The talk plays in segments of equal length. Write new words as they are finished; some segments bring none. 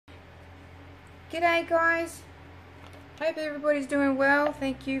G'day guys, hope everybody's doing well.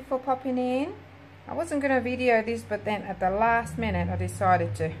 Thank you for popping in. I wasn't going to video this, but then at the last minute I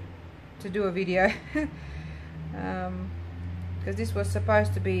decided to do a video because this was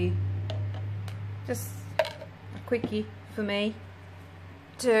supposed to be just a quickie for me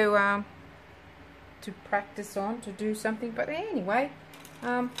to practice on, to do something. But anyway,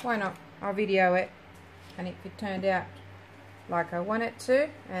 why not? I'll video it, and if it turned out like I want it to,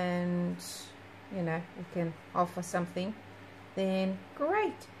 and you know, we can offer something, then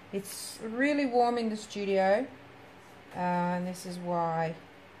great. It's really warm in the studio, and this is why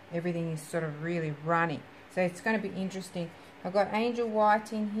everything is sort of really runny. So it's going to be interesting. I've got angel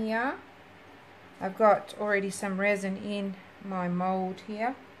white in here. I've got already some resin in my mold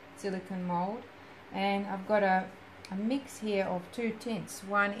here, silicone mold, and I've got a mix here of two tints.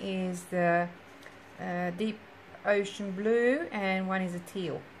 One is the deep ocean blue and one is a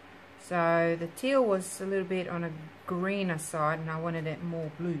teal. So the teal was a little bit on a greener side and I wanted it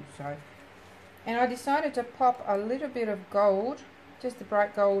more blue. And I decided to pop a little bit of gold, just the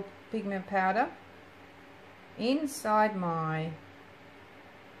bright gold pigment powder, inside my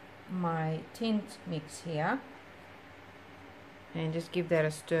tint mix here, and just give that a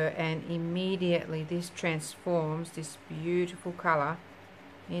stir, and immediately this transforms this beautiful color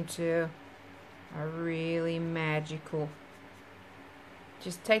into a really magical.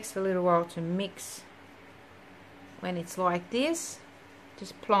 Just takes a little while to mix when it's like this,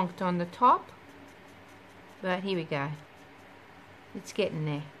 just plonked on the top, but here we go, it's getting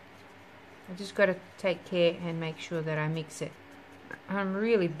there. I just got to take care and make sure that I mix it. I'm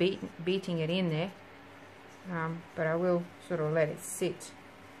really beating it in there, but I will sort of let it sit.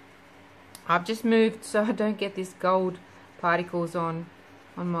 I've just moved so I don't get this gold particles on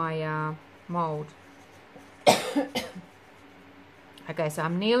my mold. Okay, so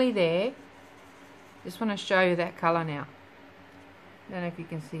I'm nearly there. Just want to show you that color now. Don't know if you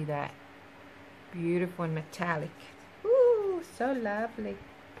can see that. Beautiful and metallic. Ooh, so lovely.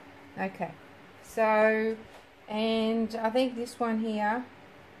 Okay, so, and I think this one here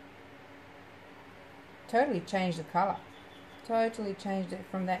totally changed the color. Totally changed it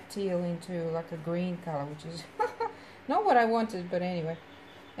from that teal into like a green color, which is not what I wanted, but anyway.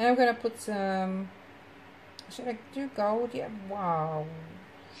 And I'm going to put some, should I do gold? Yeah, wow.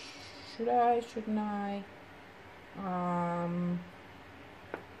 Should I, shouldn't I?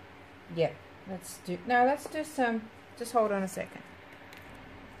 Yeah, let's do some, just hold on a second.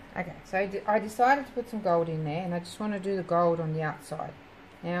 Okay, so I decided to put some gold in there, and I just want to do the gold on the outside.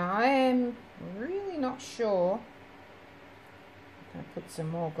 Now, I am really not sure. I'm going to put some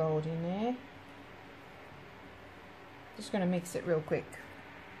more gold in there. Just going to mix it real quick.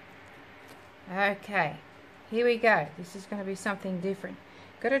 Okay, here we go. This is going to be something different.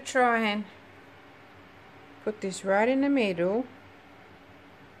 Got to try and put this right in the middle.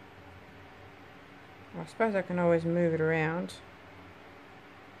 I suppose I can always move it around.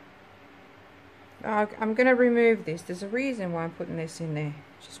 I'm going to remove this. There's a reason why I'm putting this in there.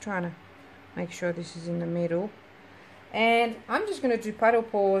 Just trying to make sure this is in the middle. And I'm just going to do puddle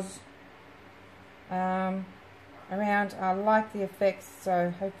pours around. I like the effects,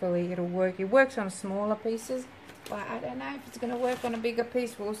 so hopefully it'll work. It works on smaller pieces, but I don't know if it's going to work on a bigger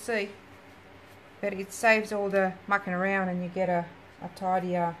piece. We'll see. But it saves all the mucking around, and you get a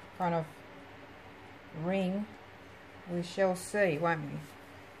tidier kind of ring. We shall see, won't we?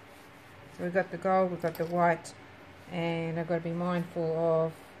 So we've got the gold, we've got the white, and I've got to be mindful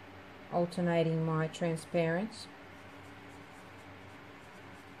of alternating my transparents.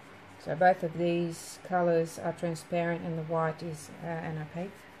 So both of these colours are transparent and the white is an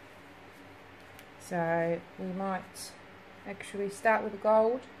opaque. So we might actually start with the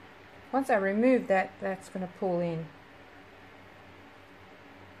gold. Once I remove that, that's going to pull in.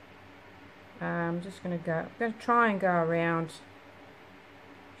 I'm just going to try and go around.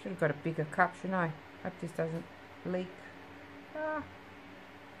 Should have got a bigger cup, shouldn't I? Hope this doesn't leak.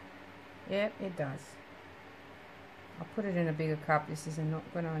 Yep, it does. I'll put it in a bigger cup. This is not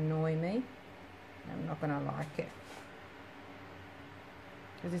going to annoy me. I'm not going to like it,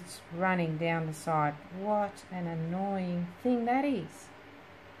 because it's running down the side. What an annoying thing that is.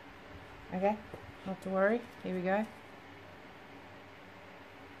 Okay, not to worry. Here we go.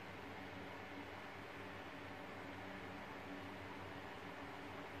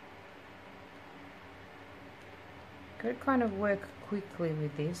 Got to kind of work quickly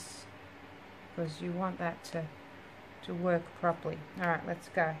with this, because you want that to work properly. Alright, let's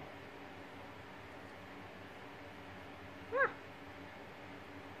go.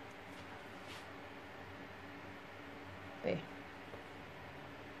 There.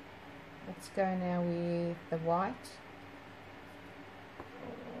 Let's go now with the white.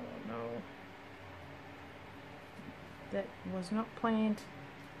 Oh no, that was not planned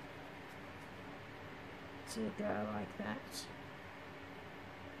to go like that.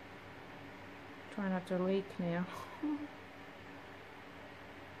 Try not to leak now.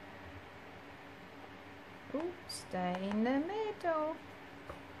 Ooh, stay in the middle.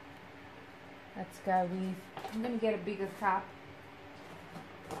 Let's go with, I'm going to get a bigger cup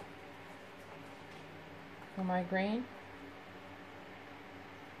for my green.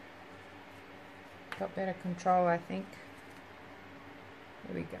 Got better control, I think.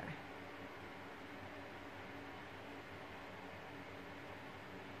 Here we go.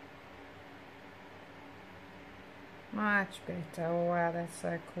 Much better. Oh wow, that's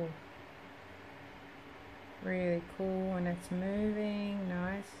so cool. Really cool, and it's moving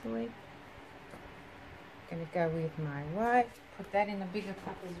nicely. Gonna go with my white. Put that in a bigger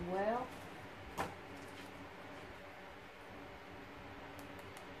cup as well.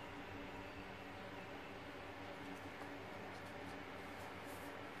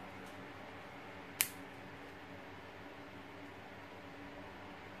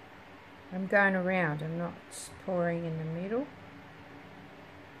 I'm going around, I'm not pouring in the middle.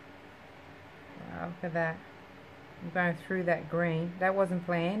 Wow, look at that. I'm going through that green. That wasn't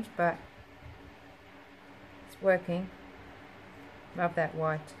planned, but it's working. Love that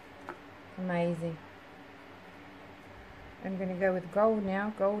white. Amazing. I'm going to go with gold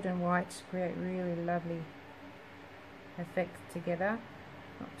now. Gold and white create really lovely effects together.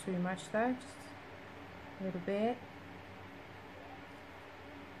 Not too much though, just a little bit.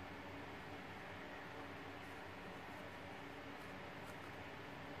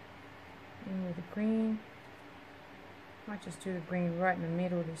 In with the green. Might just do the green right in the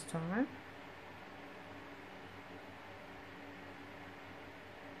middle this time.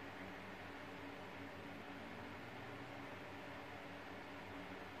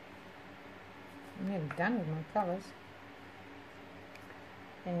 I'm nearly done with my colours.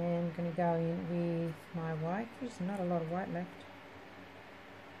 And I'm going to go in with my white. There's not a lot of white left.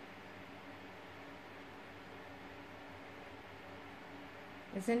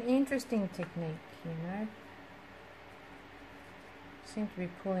 It's an interesting technique, you know. Seem to be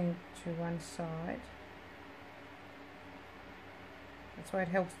pulling to one side. That's why it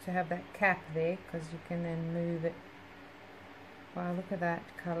helps to have that cap there, because you can then move it. Wow, look at that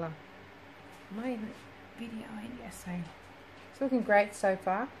colour. Am I in the video? Yes, it's looking great so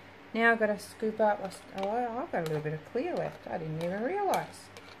far. Now I've got to scoop up. Oh, I've got a little bit of clear left. I didn't even realise.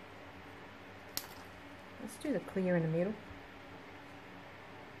 Let's do the clear in the middle.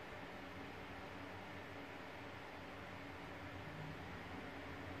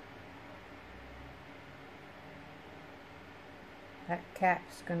 That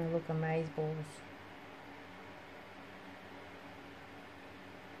cap's going to look amazeballs.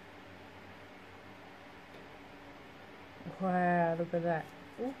 Wow, look at that.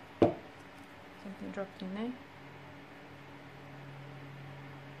 Ooh, something dropped in there.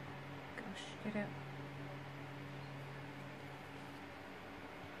 Gosh, get out.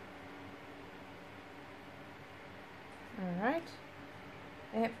 Alright.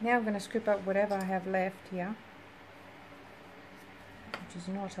 Now I'm going to scoop up whatever I have left here, which is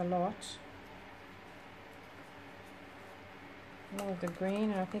not a lot. More of the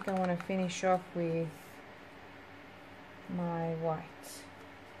green, and I think I want to finish off with my white.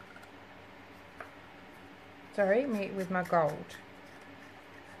 Sorry, with my gold.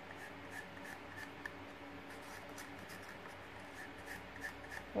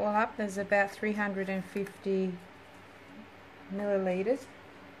 All up, there's about 350 milliliters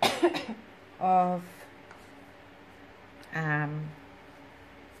of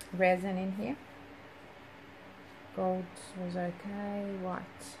resin in here. Gold was okay, white.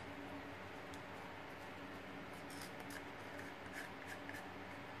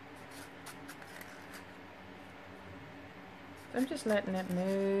 I'm just letting it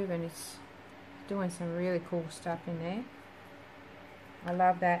move, and it's doing some really cool stuff in there. I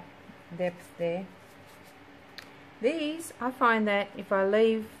love that depth there. These, I find that if I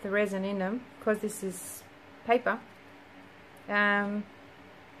leave the resin in them, because this is paper,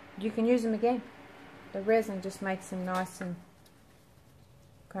 you can use them again. The resin just makes them nice and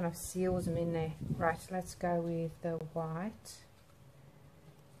kind of seals them in there. Right, let's go with the white.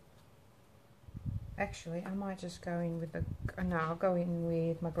 Actually, I might just go in with the, no, I'll go in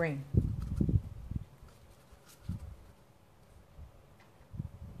with my green.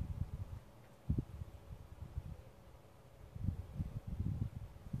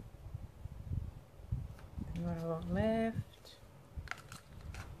 Not a lot left.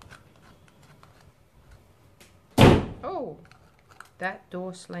 Oh, that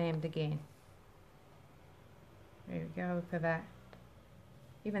door slammed again. There we go, look at that.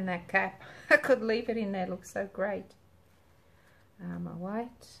 Even that cap, I could leave it in there, it looks so great. My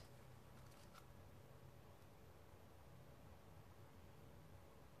white.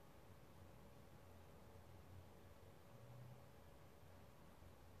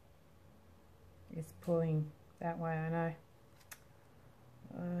 It's pulling that way, I know.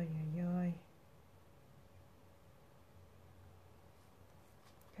 Oh, yeah.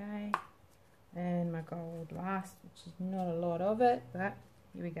 Okay, and my gold last, which is not a lot of it, but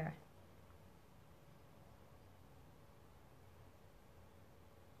here we go.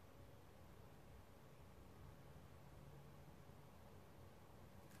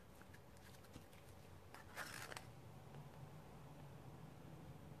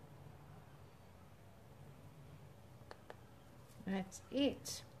 That's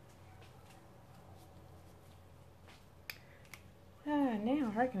it.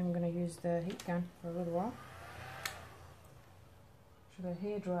 Now I reckon I'm going to use the heat gun for a little while. Should a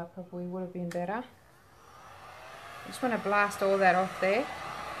hairdryer probably would have been better. I just want to blast all that off there.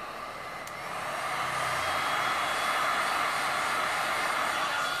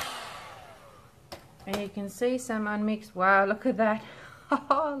 And you can see some unmixed. Wow, look at that.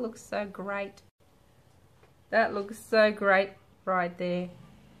 Oh, it looks so great. That looks so great right there.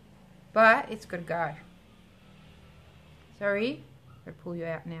 But it's got to go. Sorry, I'll pull you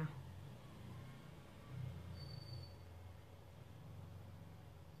out now.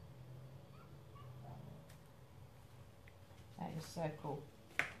 That is so cool.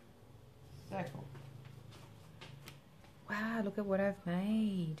 So cool. Wow, look at what I've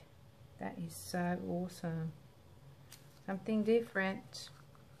made. That is so awesome. Something different.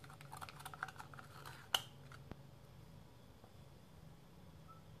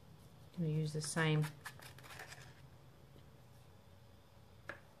 I'm going to use the same.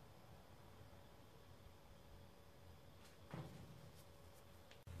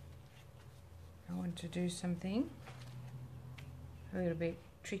 I want to do something a little bit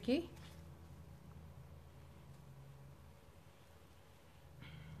tricky.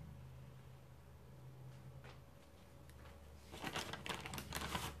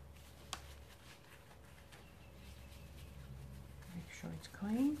 Make sure it's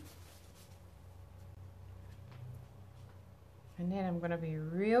clean. And then I'm going to be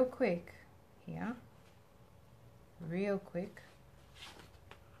real quick here. Real quick.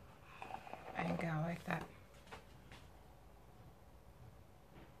 And go like that.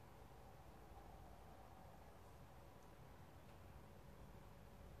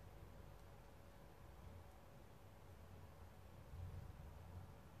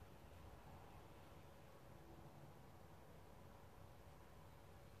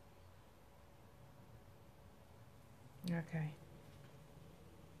 Okay.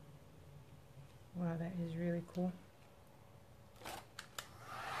 Wow, that is really cool.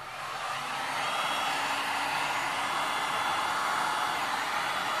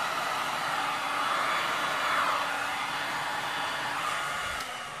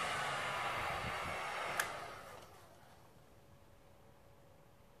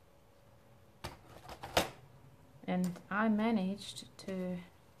 And I managed to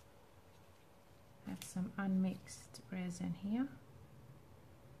have some unmixed resin here.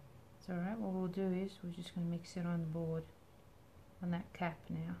 It's alright, what we'll do is we're just going to mix it on the board, on that cap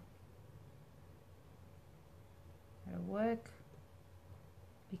now. That'll work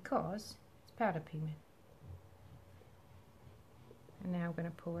because it's powder pigment. And now I'm going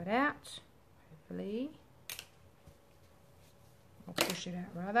to pull it out, hopefully. I'll push it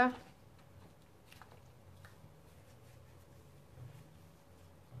out rather.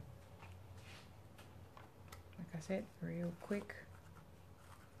 Like I said, real quick.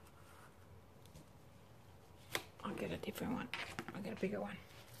 I'll get a different one. I'll get a bigger one.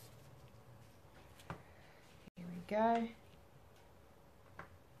 Here we go.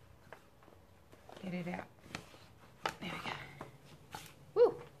 Get it out. There we go.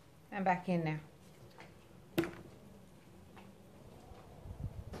 Woo! I'm back in now.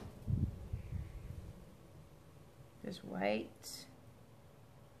 Just wait.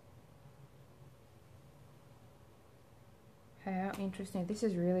 How interesting. This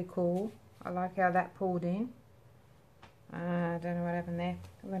is really cool. I like how that pulled in. I don't know what happened there.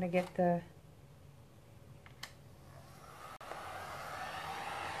 I'm going to get the...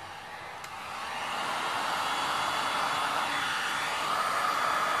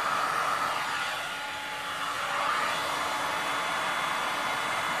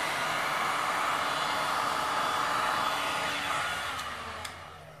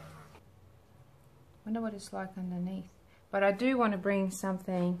 wonder what it's like underneath. but I do want to bring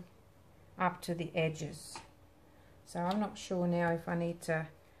something up to the edges. So I'm not sure now if I need to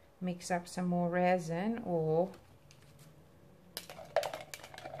mix up some more resin or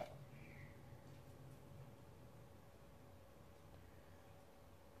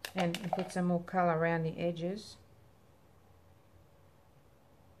and put some more color around the edges,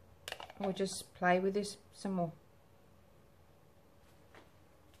 or just play with this some more.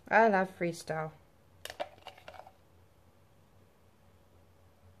 I love freestyle.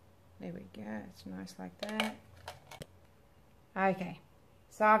 There we go, it's nice like that. Okay,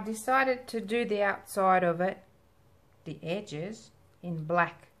 so I've decided to do the outside of it, the edges, in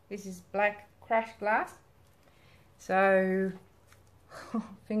black. This is black crushed glass. So,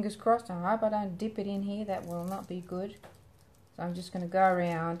 fingers crossed, I hope I don't dip it in here, that will not be good. So I'm just going to go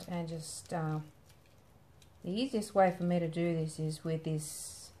around and just, the easiest way for me to do this is with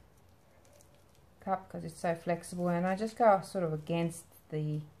this cup because it's so flexible, and I just go sort of against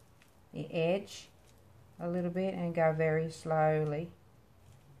the edge a little bit and go very slowly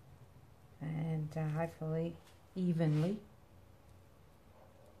and hopefully evenly.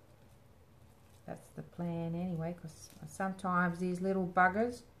 That's the plan anyway, because sometimes these little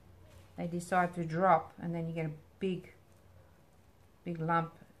buggers, they decide to drop and then you get a big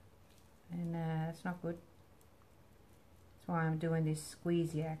lump, and that's not good. That's why I'm doing this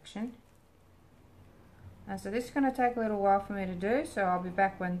squeezy action. And so this is going to take a little while for me to do, so I'll be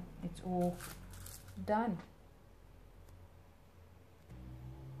back when it's all done.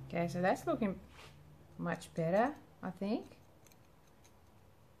 Okay, so that's looking much better, I think.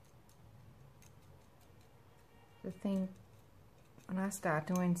 The thing, when I start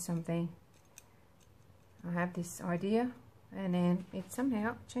doing something, I have this idea and then it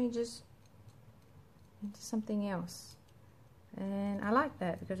somehow changes into something else, and I like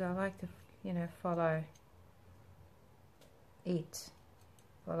that because I like to, you know, follow the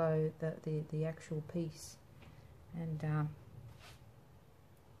actual piece and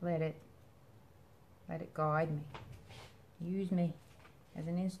let it guide me, use me as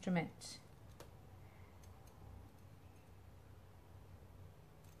an instrument.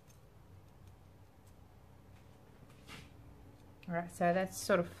 Alright, so that's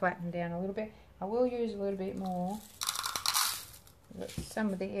sort of flattened down a little bit. I will use a little bit more.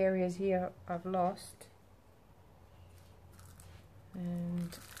 Some of the areas here I've lost.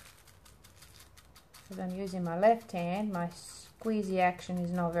 And because I'm using my left hand, my squeezy action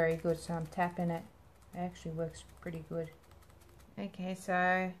is not very good, so I'm tapping it. It actually works pretty good. Okay,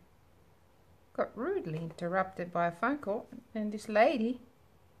 so got rudely interrupted by a phone call, and this lady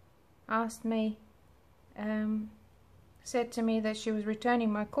asked me, said to me that she was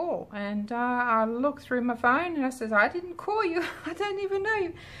returning my call, and I looked through my phone and I said, I didn't call you. I don't even know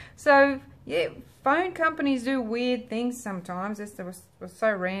you. So yeah, phone companies do weird things sometimes. This was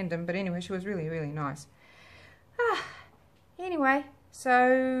so random, but anyway, she was really, really nice. Anyway,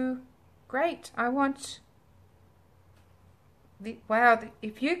 so great. I want the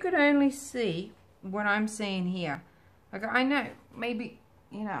if you could only see what I'm seeing here. Like, I know maybe,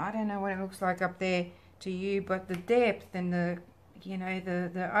 you know, I don't know what it looks like up there to you, but the depth and the, you know,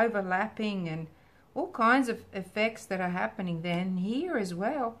 the overlapping and all kinds of effects that are happening then here as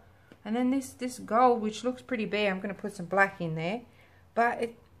well. And then this gold, which looks pretty bare, I'm going to put some black in there, but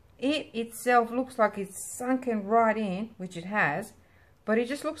it itself looks like it's sunken right in, which it has, but it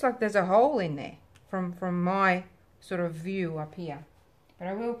just looks like there's a hole in there from my sort of view up here. But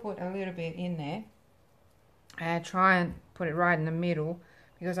I will put a little bit in there and try and put it right in the middle,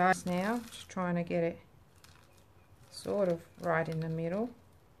 because I now just trying to get it sort of right in the middle,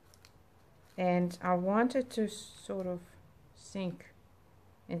 and I want it to sort of sink,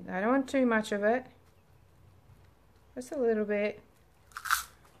 and I don't want too much of it, just a little bit,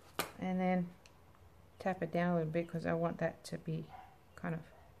 and then tap it down a little bit because I want that to be kind of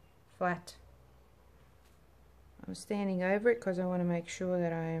flat. I'm standing over it because I want to make sure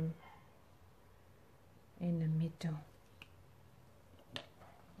that I am in the middle.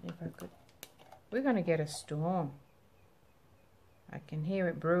 If I could, we're going to get a storm. I can hear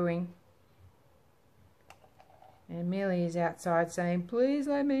it brewing. And Millie is outside saying, please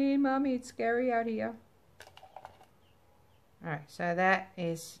let me in, Mummy, it's scary out here. Alright, so that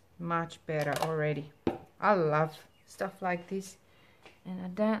is much better already. I love stuff like this. And I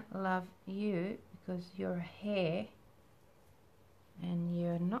don't love you because you're a hair and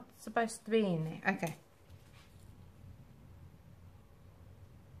you're not supposed to be in there. Okay.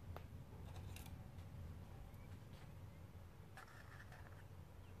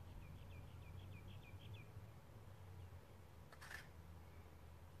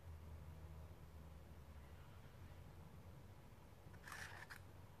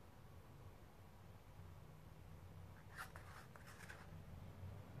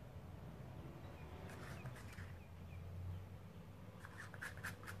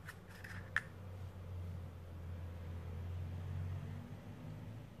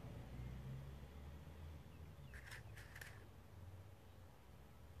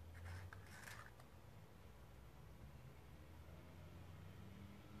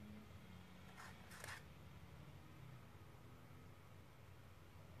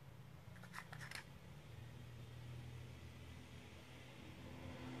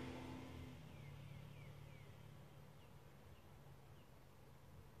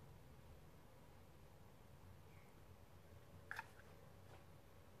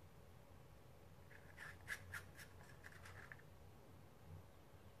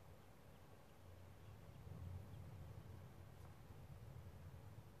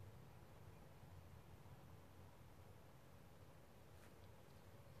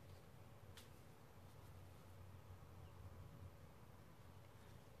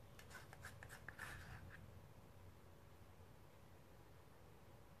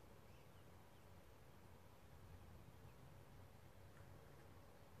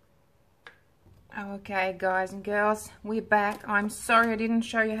 Okay guys and girls, we're back. I'm sorry I didn't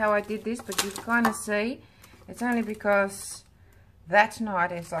show you how I did this, but you kind of see. It's only because that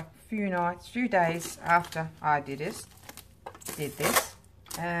night, it's like a few days after I did this,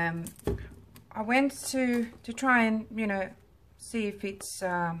 I went to try and, you know, see if it's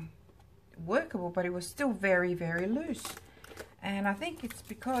workable, but it was still very, very loose. And I think it's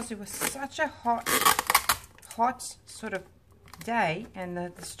because it was such a hot sort of day, and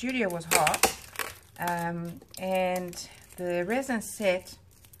the studio was hot. And the resin set,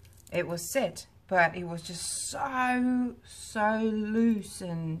 it was set, but it was just so loose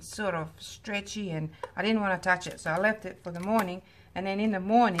and sort of stretchy, and I didn't want to touch it, so I left it for the morning. And then in the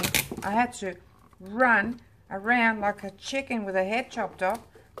morning I had to run around like a chicken with a head chopped off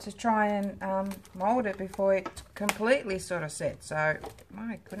to try and mold it before it completely sort of set. So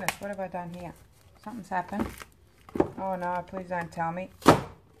my goodness, what have I done here? Something's happened. Oh no, please don't tell me.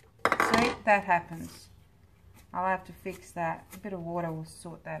 See, that happens. I'll have to fix that. A bit of water will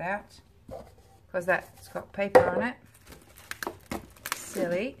sort that out, because that's got paper on it.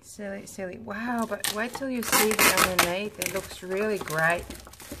 Silly, silly, silly. Wow, but wait till you see the underneath. It looks really great.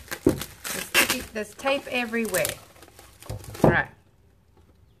 There's tape everywhere. Alright.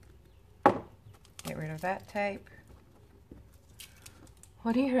 Get rid of that tape.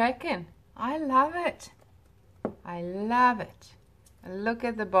 What do you reckon? I love it. I love it. Look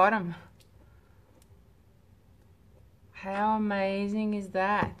at the bottom. How amazing is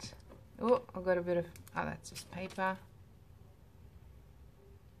that? Oh, I've got a bit of, oh, that's just paper.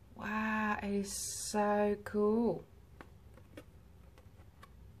 Wow, it is so cool.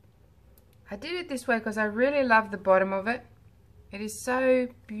 I did it this way because I really love the bottom of it. It is so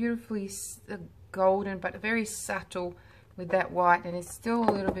beautifully golden, but very subtle with that white, and it's still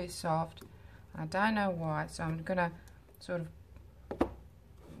a little bit soft. I don't know why, so I'm gonna sort of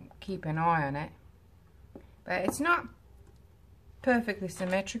keep an eye on it. But it's not perfectly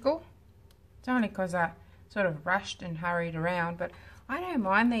symmetrical. It's only because I sort of rushed and hurried around, but I don't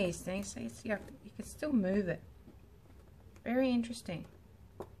mind these things. It's, you can still move it. Very interesting.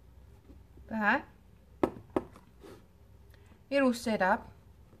 But it'll set up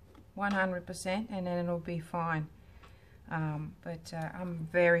 100% and then it'll be fine. I'm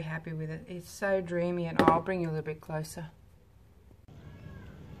very happy with it. It's so dreamy, and I'll bring you a little bit closer.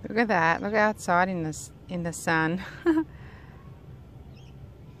 Look at that. Look outside in the sun.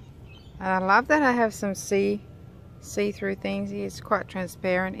 And I love that I have some see-through things here. It's quite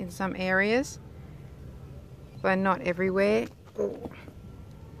transparent in some areas, but not everywhere. Ooh.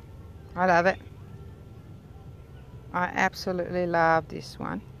 I love it. I absolutely love this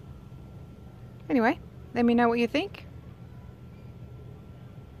one. Anyway, let me know what you think.